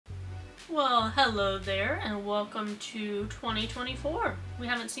Well, hello there, and welcome to 2024. We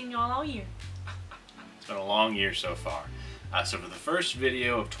haven't seen y'all all year. It's been a long year so far. So for the first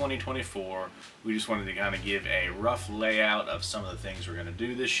video of 2024, we just wanted to kind of give a rough layout of some of the things we're going to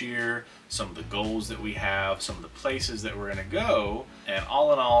do this year, some of the goals that we have, some of the places that we're going to go, and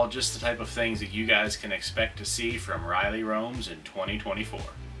all in all, just the type of things that you guys can expect to see from Riley Roams in 2024.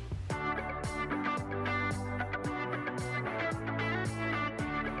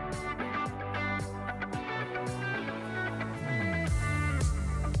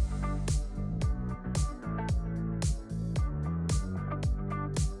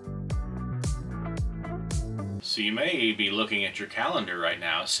 So you may be looking at your calendar right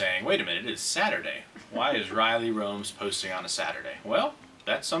now saying, wait a minute, it's Saturday. Why is Riley Roams posting on a Saturday? Well,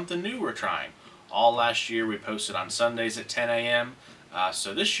 that's something new we're trying. All last year we posted on Sundays at 10 a.m.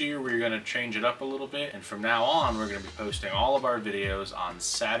 So this year we're going to change it up a little bit, and from now on we're going to be posting all of our videos on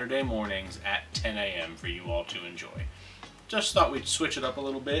Saturday mornings at 10 a.m. for you all to enjoy. Just thought we'd switch it up a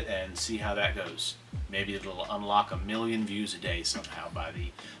little bit and see how that goes. Maybe it'll unlock 1 million views a day somehow by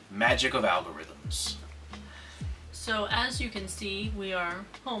the magic of algorithms. So as you can see, we are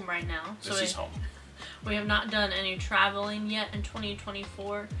home right now. This is home. We have not done any traveling yet in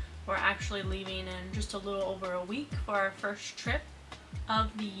 2024. We're actually leaving in just a little over a week for our first trip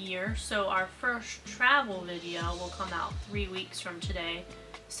of the year. So our first travel video will come out 3 weeks from today,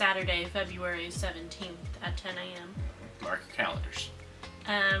 Saturday, February 17th at 10 a.m. Mark your calendars.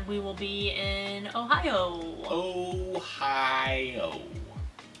 And we will be in Ohio. Ohio.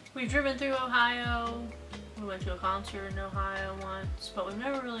 We've driven through Ohio. We went to a concert in Ohio once, but we've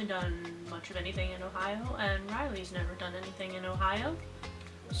never really done much of anything in Ohio, and Riley's never done anything in Ohio.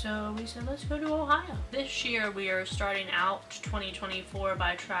 So we said, let's go to Ohio. This year we are starting out 2024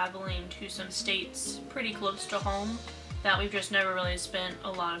 by traveling to some states pretty close to home that we've just never really spent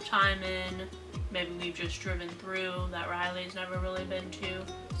a lot of time in. Maybe we've just driven through that Riley's never really been to.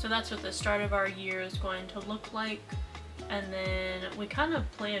 So that's what the start of our year is going to look like. And then we kind of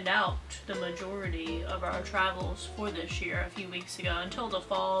planned out the majority of our travels for this year a few weeks ago until the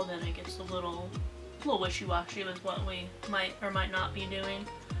fall. Then it gets a little wishy-washy with what we might or might not be doing.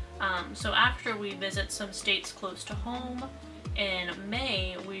 So after we visit some states close to home in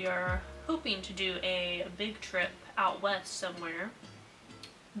May, we are hoping to do a big trip out west somewhere.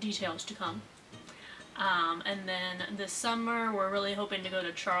 Details to come. And then this summer we're really hoping to go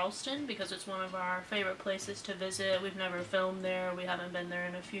to Charleston because it's one of our favorite places to visit. We've never filmed there. We haven't been there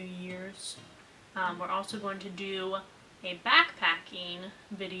in a few years. We're also going to do a backpacking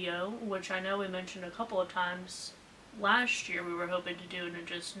video, which I know we mentioned a couple of times last year we were hoping to do, and it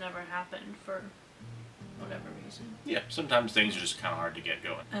just never happened for whatever reason. Yeah, sometimes things are just kind of hard to get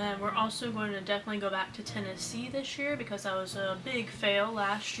going. And we're also going to definitely go back to Tennessee this year because that was a big fail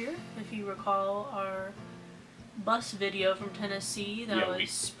last year. If you recall our bus video from Tennessee, that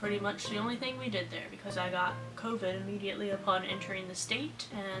was pretty much the only thing we did there because I got COVID immediately upon entering the state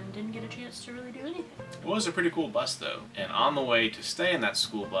and didn't get a chance to really do anything. It was a pretty cool bus though, and on the way to stay in that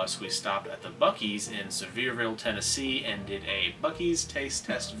school bus we stopped at the BUC-EE'S in Sevierville, Tennessee and did a BUC-EE'S taste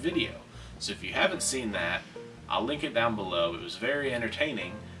test video. So if you haven't seen that, I'll link it down below. It was very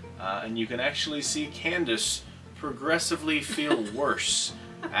entertaining, and you can actually see Candace progressively feel worse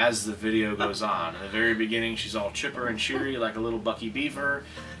as the video goes on. In the very beginning, she's all chipper and cheery like a little Bucky Beaver,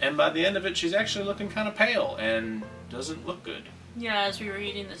 and by the end of it, she's actually looking kind of pale and doesn't look good. Yeah, as we were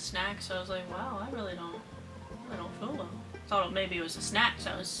eating the snacks, I was like, wow, I really don't feel well. Thought maybe it was the snacks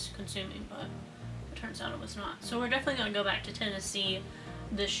I was consuming, but it turns out it was not. So we're definitely going to go back to Tennessee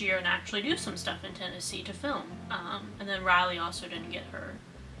this year and actually do some stuff in Tennessee to film. And then Riley also didn't get her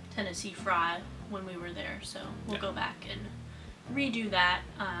Tennessee fry when we were there, so we'll go back and redo that.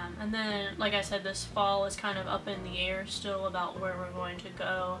 And then, like I said, this fall is kind of up in the air still about where we're going to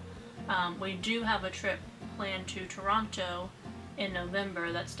go. We do have a trip planned to Toronto in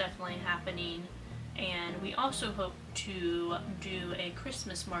November. That's definitely happening. And we also hope to do a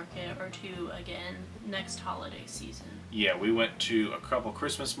Christmas market or two again next holiday season. Yeah, we went to a couple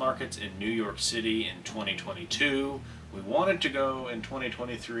Christmas markets in New York City in 2022. We wanted to go in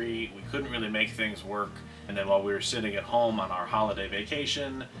 2023. We couldn't really make things work. And then while we were sitting at home on our holiday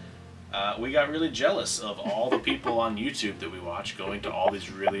vacation, we got really jealous of all the people on YouTube that we watch going to all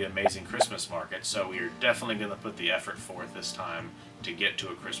these really amazing Christmas markets. So we're definitely going to put the effort forth this time to get to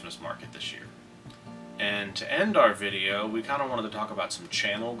a Christmas market this year. And to end our video, we kind of wanted to talk about some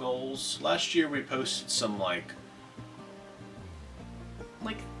channel goals. Last year we posted some like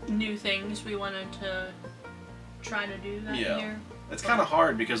new things we wanted to try to do that year. It's kind of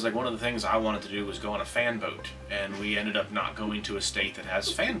hard because like one of the things I wanted to do was go on a fan boat, and we ended up not going to a state that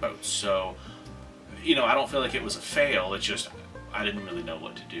has fan boats. So, you know, I don't feel like it was a fail. It's just I didn't really know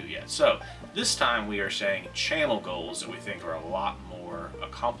what to do yet. So this time we are saying channel goals that we think are a lot more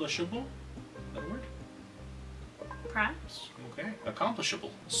accomplishable. Is that a word? Perhaps. Okay,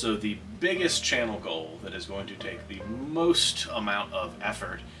 accomplishable. So the biggest channel goal that is going to take the most amount of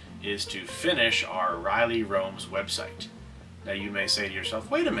effort is to finish our Riley Roams website. Now you may say to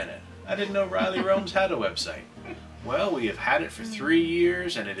yourself, wait a minute, I didn't know Riley Roams had a website. Well, we have had it for 3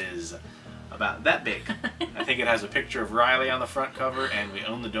 years and it is about that big. I think it has a picture of Riley on the front cover and we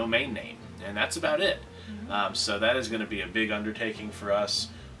own the domain name. And that's about it. So that is going to be a big undertaking for us.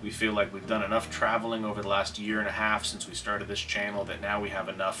 We feel like we've done enough traveling over the last 1.5 years since we started this channel that now we have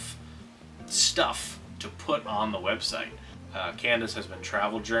enough stuff to put on the website. Candace has been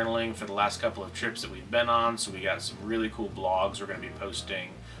travel journaling for the last couple of trips that we've been on, so we got some really cool blogs we're going to be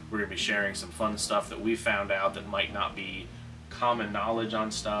posting. We're going to be sharing some fun stuff that we found out that might not be common knowledge on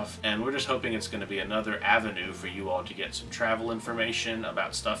stuff, and we're just hoping it's going to be another avenue for you all to get some travel information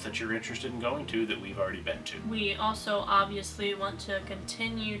about stuff that you're interested in going to that we've already been to. We also obviously want to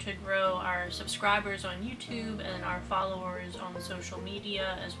continue to grow our subscribers on YouTube and our followers on social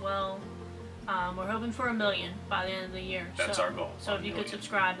media as well. We're hoping for 1 million by the end of the year. That's our goal. So if you could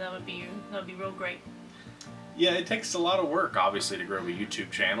subscribe, that would be real great. Yeah, it takes a lot of work, obviously, to grow a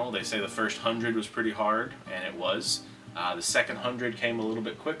YouTube channel. They say the first 100 was pretty hard, and it was. The second 100 came a little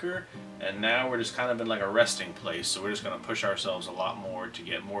bit quicker, and now we're just kind of in like a resting place, so we're just going to push ourselves a lot more to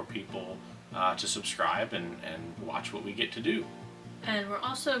get more people to subscribe and watch what we get to do. And we're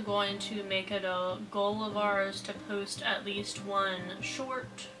also going to make it a goal of ours to post at least one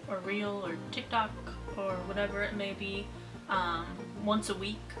short or reel or TikTok or whatever it may be once a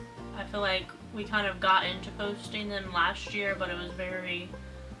week. I feel like we kind of got into posting them last year, but it was very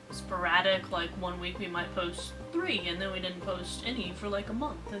sporadic. Like 1 week we might post 3 and then we didn't post any for like a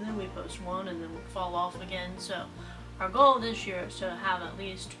month, and then we post 1 and then we fall off again. So our goal this year is to have at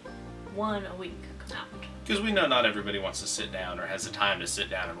least 1 a week come out. Because we know not everybody wants to sit down or has the time to sit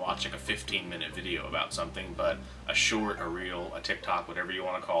down and watch like a 15-minute video about something, but a short, a reel, a TikTok, whatever you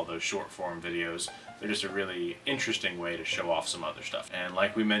want to call those short form videos, they're just a really interesting way to show off some other stuff. And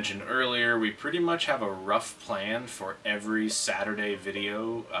like we mentioned earlier, we pretty much have a rough plan for every Saturday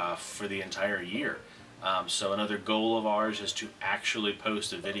video for the entire year. So another goal of ours is to actually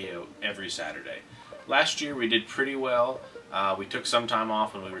post a video every Saturday. Last year we did pretty well. We took some time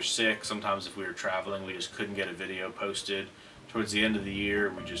off when we were sick. Sometimes if we were traveling, we just couldn't get a video posted. Towards the end of the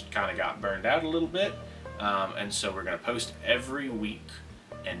year, we just kind of got burned out a little bit. And so we're going to post every week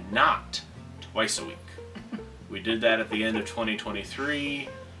and not twice a week. We did that at the end of 2023,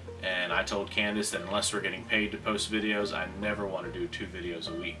 and I told Candace that unless we're getting paid to post videos, I never want to do 2 videos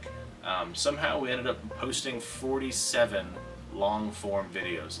a week. Somehow we ended up posting 47 long-form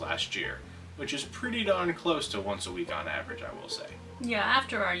videos last year, which is pretty darn close to once a week on average, I will say. Yeah,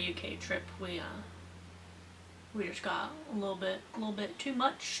 after our UK trip, we just got a little bit too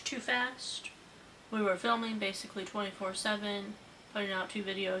much, too fast. We were filming basically 24/7, putting out 2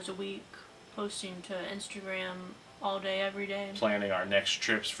 videos a week, posting to Instagram all day, every day. Planning our next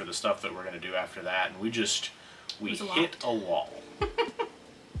trips for the stuff that we're going to do after that, and we hit a wall.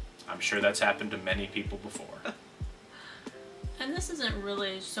 I'm sure that's happened to many people before. And this isn't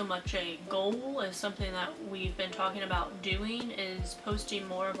really so much a goal as something that we've been talking about doing, is posting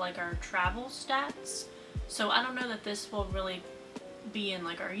more of like our travel stats. So I don't know that this will really be in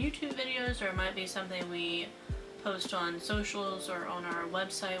like our YouTube videos, or it might be something we post on socials or on our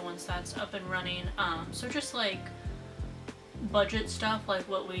website once that's up and running. So just like budget stuff, like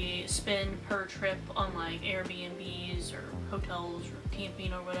what we spend per trip on like Airbnbs or hotels or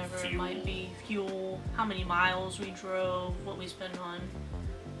camping or whatever it might be, fuel, how many miles we drove, what we spend on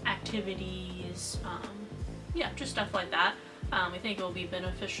activities, yeah, just stuff like that. We think it will be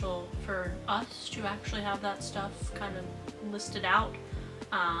beneficial for us to actually have that stuff kind of listed out.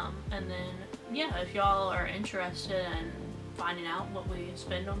 And then, yeah, if y'all are interested in finding out what we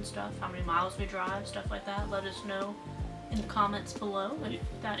spend on stuff, how many miles we drive, stuff like that, let us know in the comments below if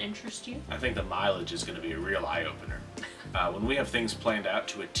that interests you. I think the mileage is going to be a real eye-opener. When we have things planned out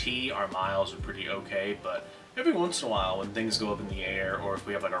to a T, our miles are pretty okay, but every once in a while when things go up in the air, or if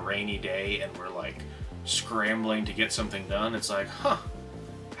we have like a rainy day and we're like scrambling to get something done, it's like, huh,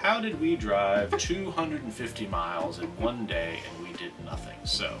 how did we drive 250 miles in one day and we did nothing?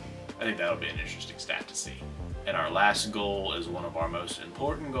 So I think that'll be an interesting stat to see. And our last goal is one of our most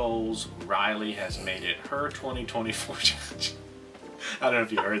important goals. Riley has made it her 2024 challenge. I don't know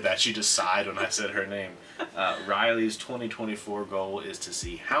if you heard that. She just sighed when I said her name. Riley's 2024 goal is to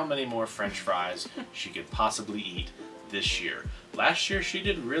see how many more French fries she could possibly eat this year. Last year she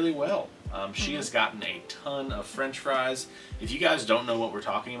did really well. She has gotten a ton of French fries. If you guys don't know what we're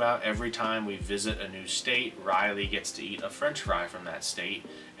talking about, every time we visit a new state, Riley gets to eat a French fry from that state,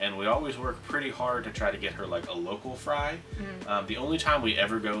 and we always work pretty hard to try to get her like a local fry. The only time we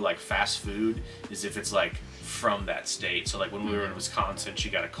ever go like fast food is if it's like from that state. So like when we were in Wisconsin, she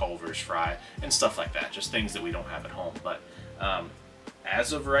got a Culver's fry and stuff like that, just things that we don't have at home. But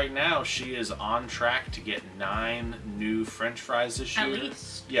as of right now, she is on track to get 9 new French fries this year. At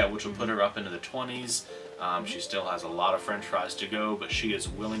least. Yeah, which will put her up into the 20s. She still has a lot of French fries to go, but she is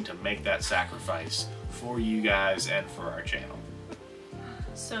willing to make that sacrifice for you guys and for our channel.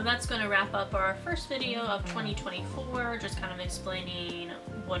 So that's going to wrap up our first video of 2024, just kind of explaining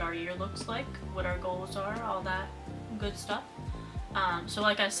what our year looks like, what our goals are, all that good stuff. So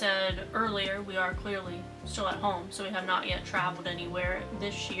like I said earlier, we are clearly still at home, so we have not yet traveled anywhere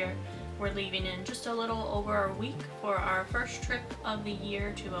this year. We're leaving in just a little over a week for our first trip of the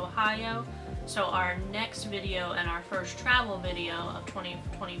year to Ohio. So our next video and our first travel video of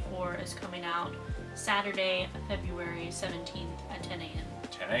 2024 is coming out Saturday, February 17th at 10 a.m.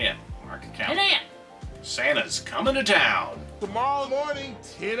 10 a.m. Mark a calendar. 10 a.m. Santa's coming to town. Tomorrow morning,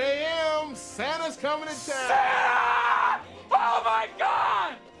 10 a.m. Santa's coming to town. Santa! Oh my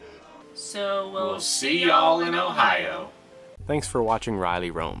God! So we'll see y'all in Ohio. Thanks for watching Riley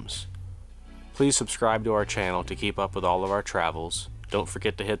Roams. Please subscribe to our channel to keep up with all of our travels. Don't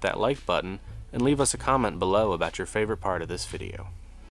forget to hit that like button and leave us a comment below about your favorite part of this video.